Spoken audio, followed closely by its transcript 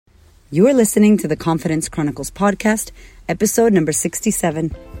You are listening to the Confidence Chronicles podcast, episode number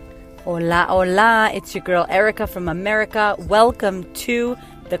 67. Hola, hola. It's your girl Erica from America. Welcome to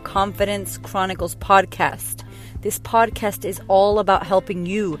the Confidence Chronicles podcast. This podcast is all about helping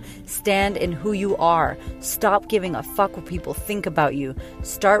you stand in who you are. Stop giving a fuck what people think about you.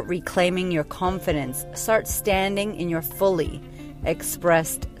 Start reclaiming your confidence. Start standing in your fully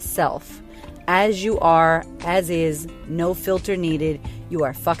expressed self. As you are, as is, no filter needed. You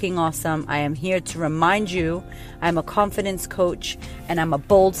are fucking awesome. I am here to remind you I'm a confidence coach and I'm a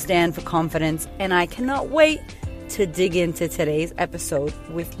bold stand for confidence, and I cannot wait to dig into today's episode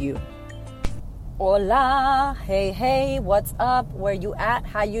with you. Hola, hey, what's up? Where you at?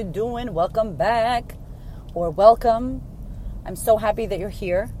 How you doing? Welcome back, or welcome. I'm so happy that you're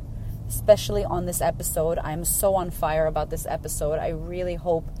here, especially on this episode. I'm so on fire about this episode. I really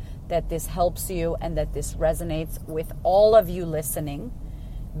hope that this helps you and that this resonates with all of you listening,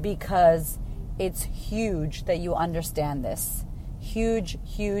 because it's huge that you understand this. Huge,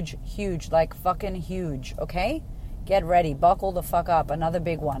 like fucking huge, okay? Get ready, buckle the fuck up, another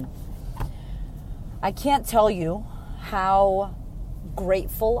big one. I can't tell you how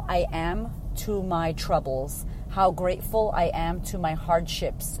grateful I am to my troubles, how grateful I am to my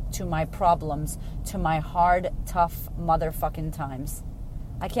hardships, to my problems, to my hard, tough motherfucking times.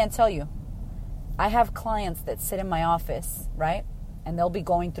 I can't tell you. I have clients that sit in my office, right? And they'll be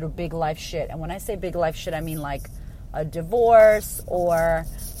going through big life shit. And when I say big life shit, I mean like a divorce, or,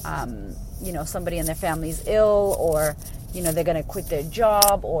 somebody in their family's ill, or, they're going to quit their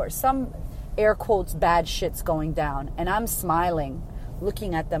job, or some air quotes bad shit's going down. And I'm smiling,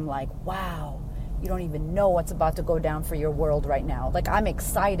 looking at them like, wow, you don't even know what's about to go down for your world right now. Like, I'm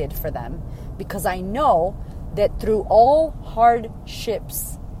excited for them, because I know that through all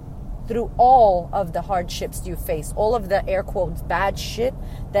hardships, through all of the hardships you face, all of the air quotes bad shit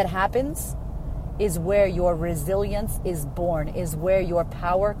that happens, is where your resilience is born, is where your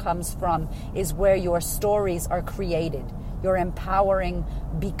power comes from, is where your stories are created, your empowering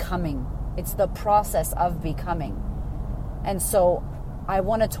becoming. It's the process of becoming. And so I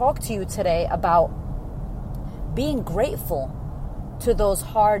want to talk to you today about being grateful to those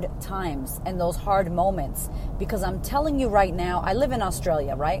hard times and those hard moments, because I'm telling you right now, I live in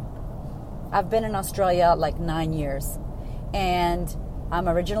Australia, right? I've been in Australia like 9 years, and I'm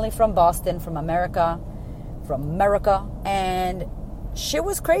originally from Boston, from America, and shit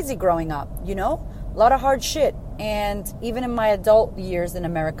was crazy growing up, a lot of hard shit. And even in my adult years in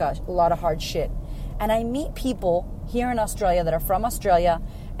America, a lot of hard shit. And I meet people here in Australia that are from Australia,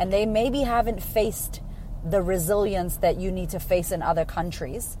 and they maybe haven't faced the resilience that you need to face in other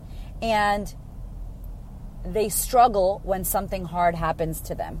countries. And they struggle when something hard happens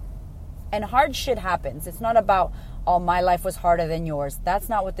to them. And hard shit happens. It's not about, oh, my life was harder than yours. That's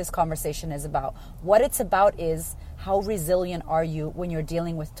not what this conversation is about. What it's about is, how resilient are you when you're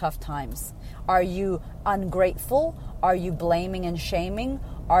dealing with tough times? Are you ungrateful? Are you blaming and shaming?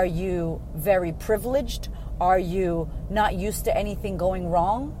 Are you very privileged? Are you not used to anything going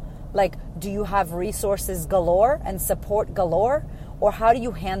wrong? Like, do you have resources galore and support galore? Or how do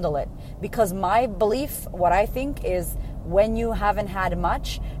you handle it? Because my belief, what I think is, when you haven't had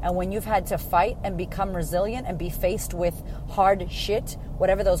much, and when you've had to fight and become resilient and be faced with hard shit,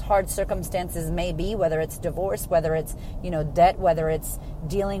 whatever those hard circumstances may be, whether it's divorce, whether it's, debt, whether it's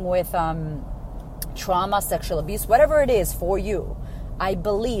dealing with trauma, sexual abuse, whatever it is for you, I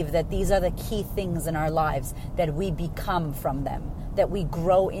believe that these are the key things in our lives, that we become from them, that we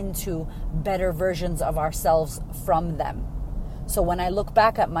grow into better versions of ourselves from them. So when I look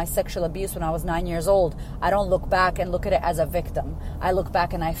back at my sexual abuse when I was 9 years old, I don't look back and look at it as a victim. I look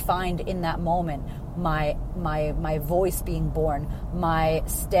back and I find in that moment my voice being born, my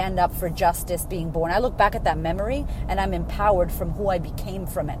stand up for justice being born. I look back at that memory and I'm empowered from who I became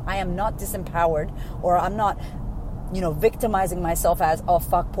from it. I am not disempowered, or I'm not victimizing myself as, oh,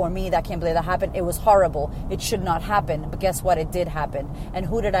 fuck, poor me, that can't believe that happened. It was horrible. It should not happen. But guess what? It did happen. And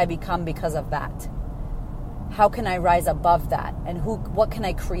who did I become because of that? How can I rise above that? And what can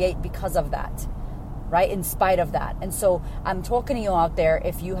I create because of that? Right? In spite of that. And so I'm talking to you out there,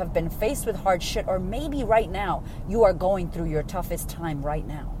 if you have been faced with hard shit, or maybe right now you are going through your toughest time right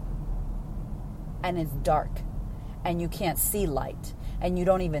now, and it's dark, and you can't see light, and you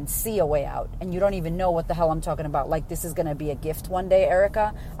don't even see a way out, and you don't even know what the hell I'm talking about. Like, this is going to be a gift one day,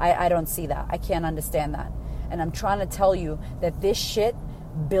 Erica. I don't see that. I can't understand that. And I'm trying to tell you that this shit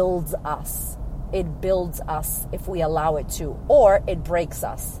builds us. It builds us if we allow it to, or it breaks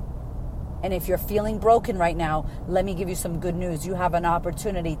us. And if you're feeling broken right now, let me give you some good news. You have an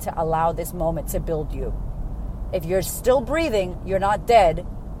opportunity to allow this moment to build you. If you're still breathing, you're not dead.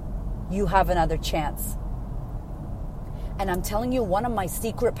 you have another chance. And I'm telling you, one of my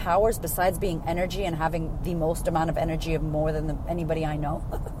secret powers, besides being energy and having the most amount of energy of more than anybody I know,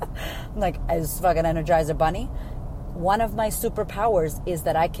 like as fucking Energizer Bunny, one of my superpowers is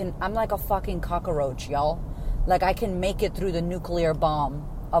that I'm like a fucking cockroach, y'all. Like I can make it through the nuclear bomb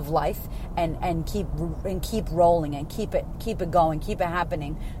of life and keep rolling and keep it going, keep it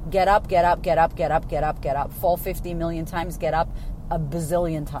happening. Get up, get up, get up, get up, get up, get up. Fall 50 million times, get up a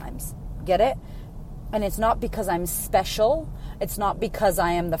bazillion times. Get it? And it's not because I'm special. It's not because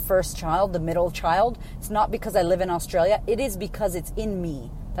I am the first child, the middle child. It's not because I live in Australia. It is because it's in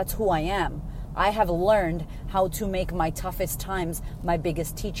me. That's who I am. I have learned how to make my toughest times my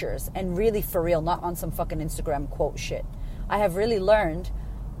biggest teachers. And really for real, not on some fucking Instagram quote shit. I have really learned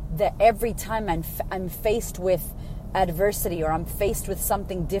that every time I'm faced with adversity, or I'm faced with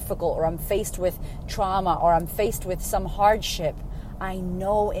something difficult, or I'm faced with trauma, or I'm faced with some hardship, I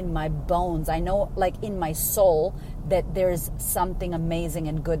know in my bones, I know like in my soul that there's something amazing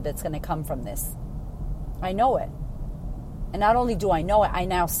and good that's going to come from this. I know it. And not only do I know it, I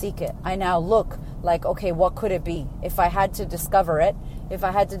now seek it. I now look like, okay, what could it be? If I had to discover it, if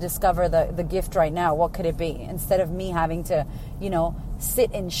I had to discover the gift right now, what could it be? Instead of me having to,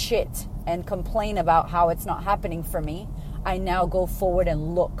 sit in shit and complain about how it's not happening for me, I now go forward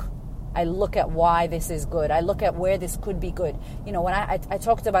and look. I look at why this is good. I look at where this could be good. When I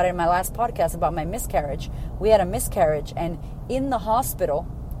talked about it in my last podcast about my miscarriage. We had a miscarriage, and in the hospital,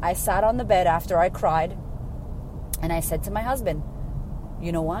 I sat on the bed after I cried, and I said to my husband,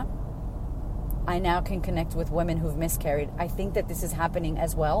 you know what? I now can connect with women who've miscarried. I think that this is happening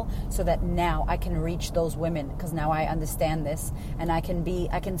as well, so that now I can reach those women, because now I understand this, and I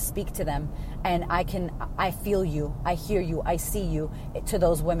can speak to them, and I feel you, I hear you, I see you, to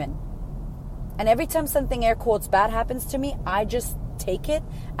those women. And every time something air quotes bad happens to me, I just take it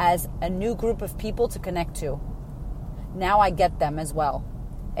as a new group of people to connect to. Now I get them as well.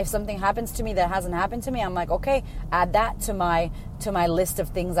 If something happens to me that hasn't happened to me, I'm like, okay, add that to my list of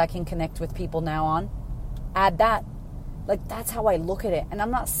things I can connect with people now on. Add that. Like, that's how I look at it. And I'm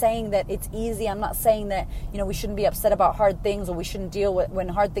not saying that it's easy. I'm not saying that, we shouldn't be upset about hard things, or we shouldn't deal with when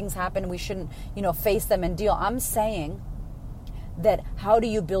hard things happen. We shouldn't, face them and deal. I'm saying that how do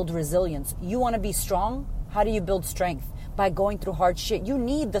you build resilience? You want to be strong? How do you build strength? By going through hard shit. You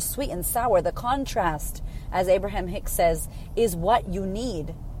need the sweet and sour. The contrast, as Abraham Hicks says, is what you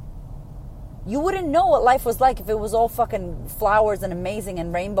need. You wouldn't know what life was like if it was all fucking flowers and amazing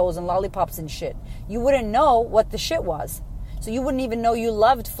and rainbows and lollipops and shit. You wouldn't know what the shit was. So you wouldn't even know you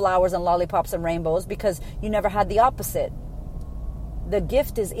loved flowers and lollipops and rainbows, because you never had the opposite. The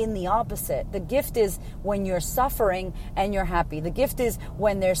gift is in the opposite. The gift is when you're suffering and you're happy. The gift is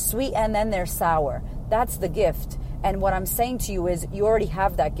when they're sweet and then they're sour. That's the gift. And what I'm saying to you is, you already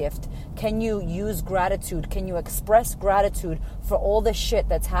have that gift. Can you use gratitude? Can you express gratitude for all the shit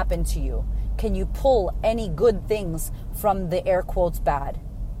that's happened to you? Can you pull any good things from the air quotes bad?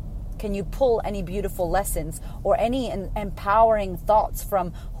 Can you pull any beautiful lessons or any empowering thoughts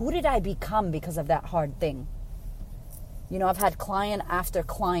from who did I become because of that hard thing? I've had client after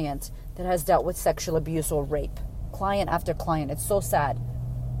client that has dealt with sexual abuse or rape. Client after client. It's so sad.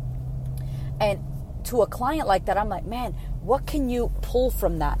 And to a client like that, I'm like, man, what can you pull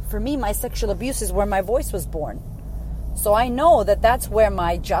from that? For me, my sexual abuse is where my voice was born. So I know that that's where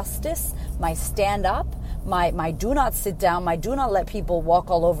my justice, my stand up, my do not sit down, my do not let people walk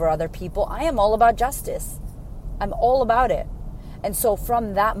all over other people. I am all about justice. I'm all about it. And so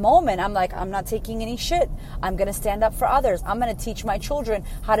from that moment, I'm like, I'm not taking any shit. I'm going to stand up for others. I'm going to teach my children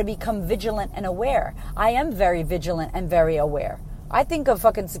how to become vigilant and aware. I am very vigilant and very aware. I think of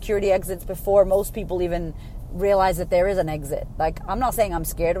fucking security exits before most people even realize that there is an exit. Like, I'm not saying I'm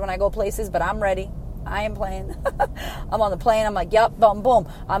scared when I go places, but I'm ready. I am playing. I'm on the plane. I'm like, yep, boom, boom.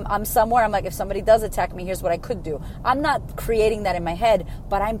 I'm somewhere. I'm like, if somebody does attack me, here's what I could do. I'm not creating that in my head,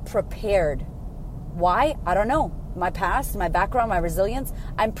 but I'm prepared. Why? I don't know. My past, my background, my resilience,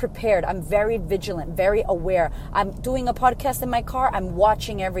 I'm prepared. I'm very vigilant, very aware. I'm doing a podcast in my car. I'm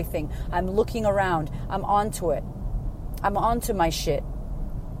watching everything. I'm looking around. I'm onto it. I'm onto my shit.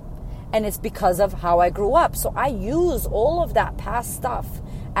 And it's because of how I grew up. So I use all of that past stuff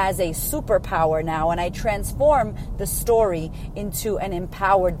as a superpower now, and I transform the story into an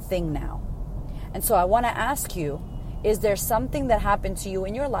empowered thing now. And so I want to ask you, is there something that happened to you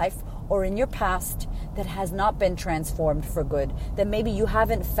in your life or in your past that has not been transformed for good? That maybe you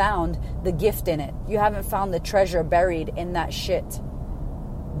haven't found the gift in it. You haven't found the treasure buried in that shit.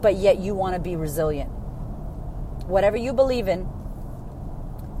 But yet you want to be resilient. Whatever you believe in,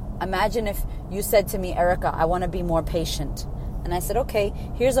 imagine if you said to me, Erica, I want to be more patient. And And I said, okay,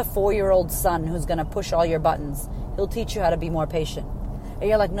 here's a 4-year-old son who's going to push all your buttons. He'll teach you how to be more patient. And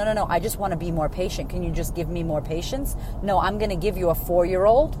you're like, no, I just want to be more patient. Can you just give me more patience? No, I'm going to give you a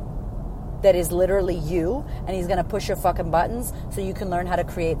 4-year-old that is literally you, and he's going to push your fucking buttons so you can learn how to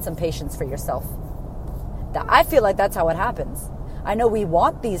create some patience for yourself. I feel like that's how it happens. I know we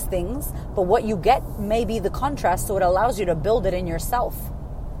want these things, but what you get may be the contrast, so it allows you to build it in yourself.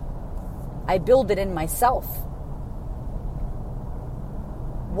 I build it in myself.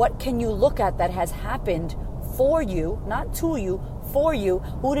 What can you look at that has happened for you, not to you, for you?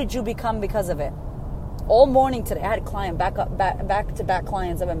 Who did you become because of it? All morning today, I had a client, back-to-back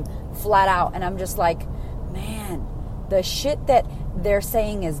clients. I've been flat out, and I'm just like, man, the shit that they're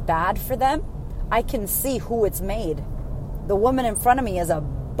saying is bad for them, I can see who it's made. The woman in front of me is a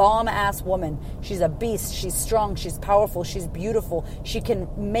bomb-ass woman. She's a beast. She's strong. She's powerful. She's beautiful. She can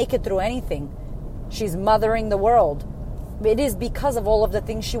make it through anything. She's mothering the world. It is because of all of the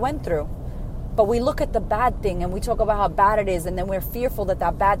things she went through. But we look at the bad thing and we talk about how bad it is, and then we're fearful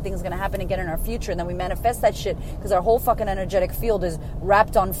that bad thing is going to happen again in our future, and then we manifest that shit because our whole fucking energetic field is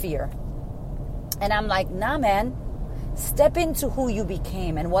wrapped on fear. And I'm like, nah, man. Step into who you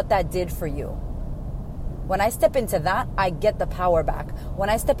became and what that did for you. When I step into that, I get the power back. When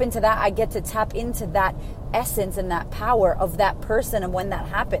I step into that, I get to tap into that essence and that power of that person and when that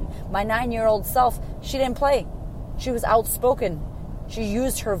happened. My 9-year-old self, she didn't play. She was outspoken. She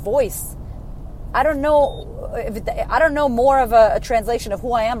used her voice. I don't know more of a translation of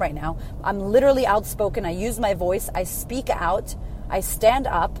who I am right now. I'm literally outspoken. I use my voice. I speak out. I stand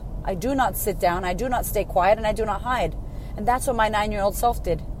up. I do not sit down. I do not stay quiet, and I do not hide. And that's what my 9-year-old self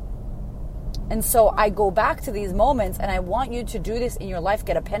did. And so I go back to these moments, and I want you to do this in your life.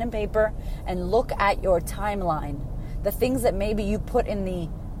 Get a pen and paper and look at your timeline. The things that maybe you put in the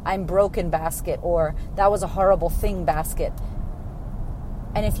I'm broken basket, or that was a horrible thing basket.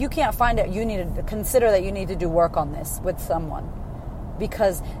 And if you can't find it, you need to consider that you need to do work on this with someone.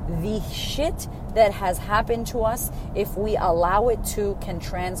 Because the shit that has happened to us, if we allow it to, can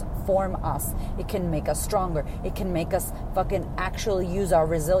transform us. It can make us stronger. It can make us fucking actually use our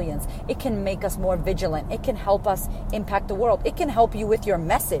resilience. It can make us more vigilant. It can help us impact the world. It can help you with your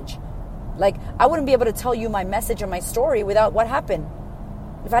message. Like, I wouldn't be able to tell you my message and my story without what happened.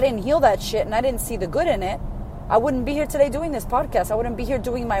 If I didn't heal that shit and I didn't see the good in it, I wouldn't be here today doing this podcast. I wouldn't be here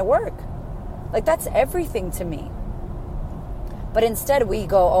doing my work. Like, that's everything to me. But instead we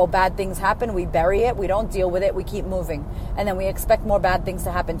go, oh, bad things happen. We bury it. We don't deal with it. We keep moving. And then we expect more bad things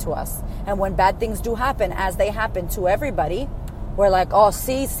to happen to us. And when bad things do happen, as they happen to everybody, we're like, oh,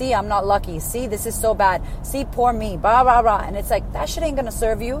 see, I'm not lucky. See, this is so bad. See, poor me, blah, blah, blah. And it's like, that shit ain't going to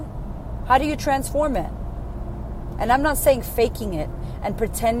serve you. How do you transform it? And I'm not saying faking it and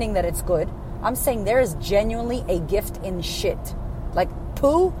pretending that it's good. I'm saying there is genuinely a gift in shit. Like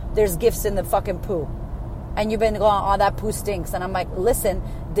poo, there's gifts in the fucking poo. And you've been going, oh, that poo stinks. And I'm like, listen,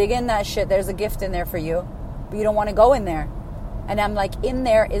 dig in that shit. There's a gift in there for you. But you don't want to go in there. And I'm like, in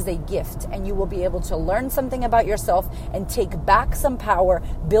there is a gift. And you will be able to learn something about yourself and take back some power,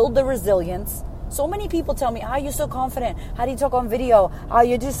 build the resilience. So many people tell me, how are you so confident? How do you talk on video? Oh,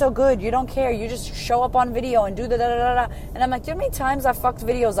 you do so good. You don't care. You just show up on video and do the da-da-da-da. And I'm like, do you know how many times I fucked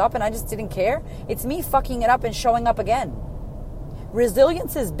videos up and I just didn't care? It's me fucking it up and showing up again.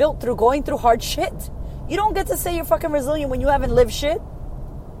 Resilience is built through going through hard shit. You don't get to say you're fucking resilient when you haven't lived shit.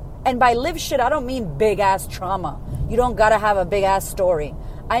 And by live shit, I don't mean big-ass trauma. You don't gotta have a big-ass story.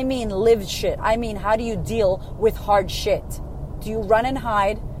 I mean lived shit. I mean, how do you deal with hard shit? Do you run and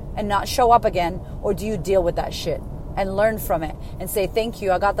hide and not show up again, or do you deal with that shit and learn from it and say, thank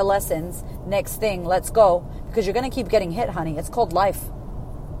you, I got the lessons, next thing, let's go? Because you're going to keep getting hit, honey. It's called life.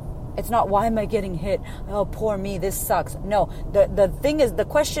 It's not, why am I getting hit? Oh, poor me, this sucks. No, the thing is, the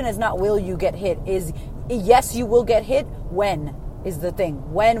question is not will you get hit, is yes, you will get hit. When is the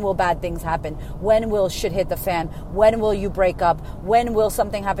thing? When will bad things happen? When will shit hit the fan? When will you break up? When will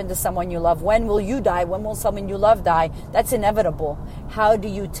something happen to someone you love? When will you die? When will someone you love die? That's inevitable. How do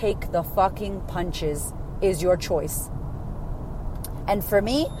you take the fucking punches is your choice. And for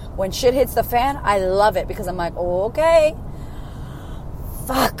me, when shit hits the fan, I love it because I'm like, oh, okay,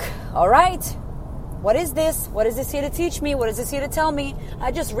 fuck, all right. What is this? What is this here to teach me? What is this here to tell me?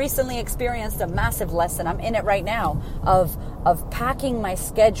 I just recently experienced a massive lesson. I'm in it right now of packing my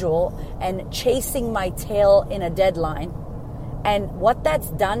schedule and chasing my tail in a deadline. And what that's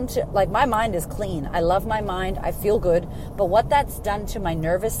done to, like, my mind is clean. I love my mind. I feel good. But what that's done to my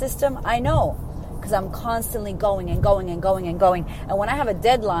nervous system, I know. Because I'm constantly going and going and going and going. And when I have a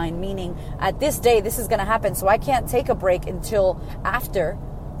deadline, meaning at this day, this is going to happen, so I can't take a break until after,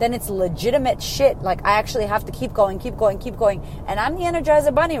 then it's legitimate shit. Like, I actually have to keep going. And I'm the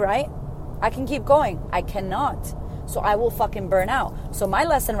Energizer Bunny, right? I can keep going. I cannot. So I will fucking burn out. So my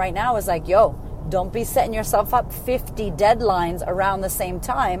lesson right now is like, yo, don't be setting yourself up 50 deadlines around the same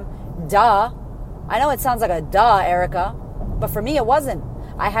time. Duh. I know it sounds like a duh, Erica, but for me it wasn't.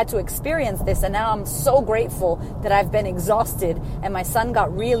 I had to experience this, and now I'm so grateful that I've been exhausted. And my son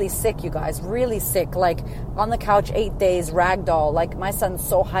got really sick, you guys, really sick, like on the couch 8 days, ragdoll. Like, my son's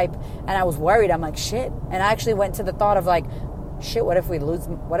so hype, and I was worried. I'm like, shit. And I actually went to the thought of like, shit, what if we lose?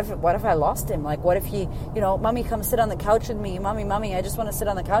 What if I lost him? Like, what if he, mommy, come sit on the couch with me. Mommy, I just want to sit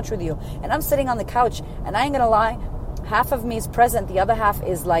on the couch with you. And I'm sitting on the couch, and I ain't gonna lie, half of me is present, the other half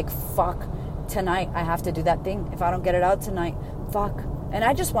is like, fuck, tonight I have to do that thing. If I don't get it out tonight, fuck. And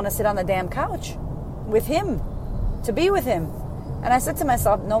I just want to sit on the damn couch with him, to be with him. And I said to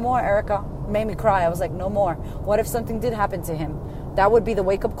myself, no more, Erica. Made me cry. I was like, no more. What if something did happen to him? That would be the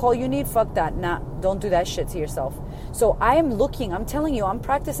wake-up call you need? Fuck that. Nah, don't do that shit to yourself. So I am looking, I'm telling you, I'm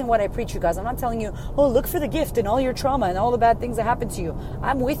practicing what I preach, you guys. I'm not telling you, oh, look for the gift in all your trauma and all the bad things that happen to you.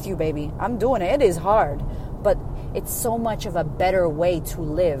 I'm with you, baby. I'm doing it. It is hard. But it's so much of a better way to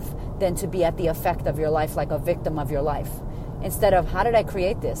live than to be at the effect of your life like a victim of your life. Instead of, how did I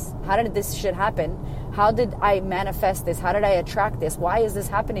create this? How did this shit happen? How did I manifest this? How did I attract this? Why is this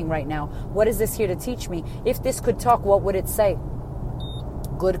happening right now? What is this here to teach me? If this could talk, what would it say?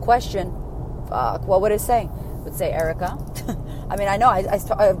 Good question. Fuck, what would it say? It would say, Erica. I mean, I know,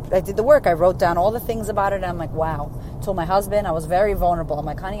 I did the work. I wrote down all the things about it, and I'm like, wow. Told my husband, I was very vulnerable. I'm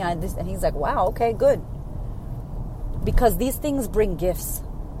like, honey, and he's like, wow, okay, good. Because these things bring gifts.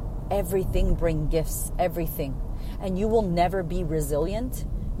 Everything brings gifts. Everything. And you will never be resilient.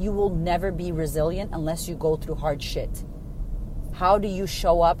 You will never be resilient unless you go through hard shit. How do you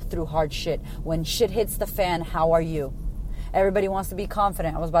show up through hard shit? When shit hits the fan, how are you? Everybody wants to be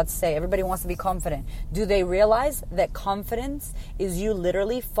confident. I was about to say, everybody wants to be confident. Do they realize that confidence is you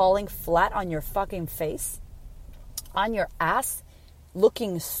literally falling flat on your fucking face? On your ass?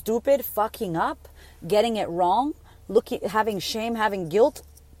 Looking stupid? Fucking up? Getting it wrong? Having shame? Having guilt?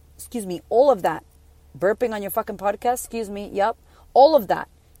 Excuse me, all of that. Burping on your fucking podcast? Excuse me, yep. All of that.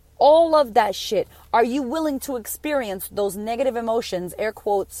 All of that shit. Are you willing to experience those negative emotions, air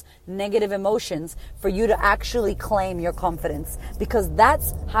quotes, negative emotions, for you to actually claim your confidence? Because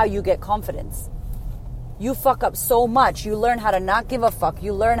that's how you get confidence. You fuck up so much. You learn how to not give a fuck.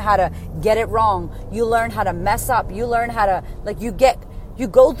 You learn how to get it wrong. You learn how to mess up. You learn how to, you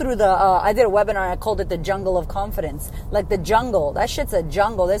go through I did a webinar, I called it the jungle of confidence. Like the jungle, that shit's a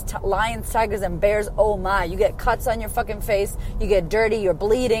jungle. There's lions, tigers, and bears. Oh my, you get cuts on your fucking face. You get dirty, you're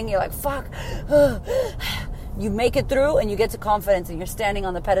bleeding. You're like, fuck. You make it through and you get to confidence and you're standing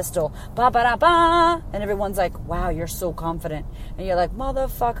on the pedestal. Ba-ba-da-ba. And everyone's like, wow, you're so confident. And you're like,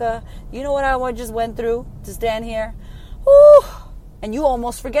 motherfucker, you know what I just went through to stand here? Ooh. And you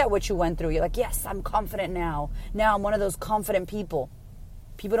almost forget what you went through. You're like, yes, I'm confident now. Now I'm one of those confident people.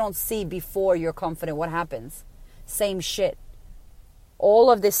 People don't see before you're confident what happens. Same shit. All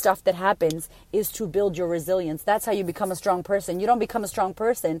of this stuff that happens is to build your resilience. That's how you become a strong person. You don't become a strong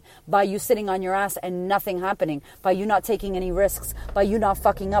person by you sitting on your ass and nothing happening, by you not taking any risks, by you not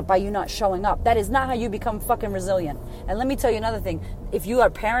fucking up, by you not showing up. That is not how you become fucking resilient. And let me tell you another thing. If you are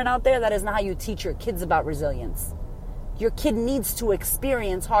a parent out there, that is not how you teach your kids about resilience. Your kid needs to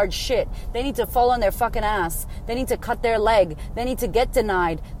experience hard shit. They need to fall on their fucking ass. They need to cut their leg. They need to get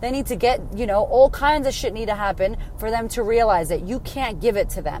denied. They need to get, all kinds of shit need to happen for them to realize it. You can't give it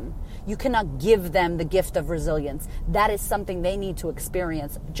to them. You cannot give them the gift of resilience. That is something they need to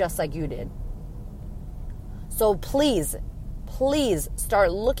experience just like you did. So please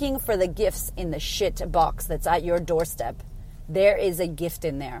start looking for the gifts in the shit box that's at your doorstep. There is a gift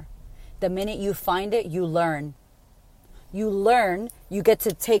in there. The minute you find it, you learn. You learn, you get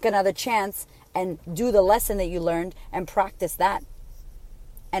to take another chance and do the lesson that you learned and practice that.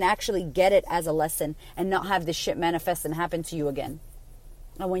 And actually get it as a lesson and not have this shit manifest and happen to you again.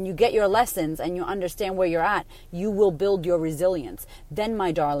 And when you get your lessons and you understand where you're at, you will build your resilience. Then,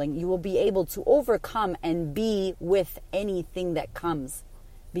 my darling, you will be able to overcome and be with anything that comes.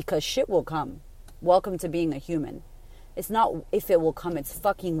 Because shit will come. Welcome to being a human. It's not if it will come, it's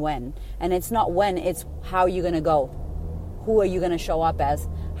fucking when. And it's not when, it's how you're going to go. Who are you going to show up as?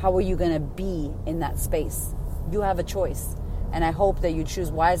 How are you going to be in that space? You have a choice. And I hope that you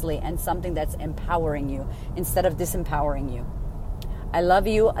choose wisely and something that's empowering you instead of disempowering you. I love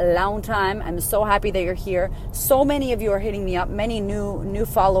you a long time. I'm so happy that you're here. So many of you are hitting me up, many new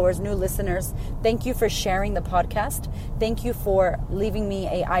followers, new listeners. Thank you for sharing the podcast. Thank you for leaving me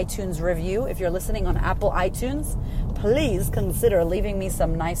a iTunes review. If you're listening on Apple iTunes, please consider leaving me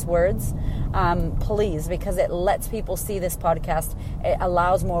some nice words. Please, because it lets people see this podcast. It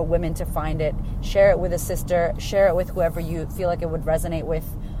allows more women to find it. Share it with a sister. Share it with whoever you feel like it would resonate with.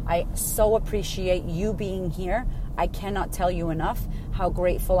 I so appreciate you being here. I cannot tell you enough how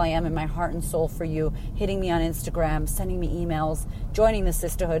grateful I am in my heart and soul for you hitting me on Instagram, sending me emails, joining the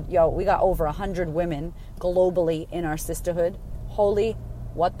sisterhood. Yo, we got over 100 women globally in our sisterhood. Holy,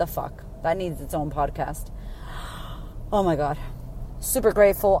 what the fuck? That needs its own podcast. Oh my God. Super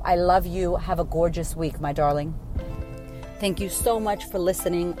grateful. I love you. Have a gorgeous week, my darling. Thank you so much for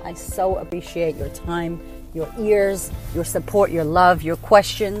listening. I so appreciate your time, your ears, your support, your love, your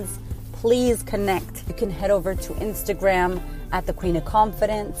questions. Please connect. You can head over to Instagram at The Queen of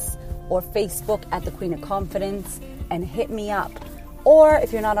Confidence or Facebook at The Queen of Confidence and hit me up. Or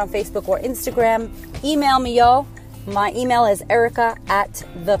if you're not on Facebook or Instagram, email me, yo. My email is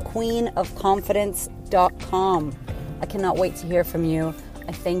erica@thequeenofconfidence.com. I cannot wait to hear from you.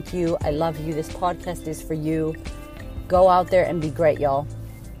 I thank you. I love you. This podcast is for you. Go out there and be great, y'all.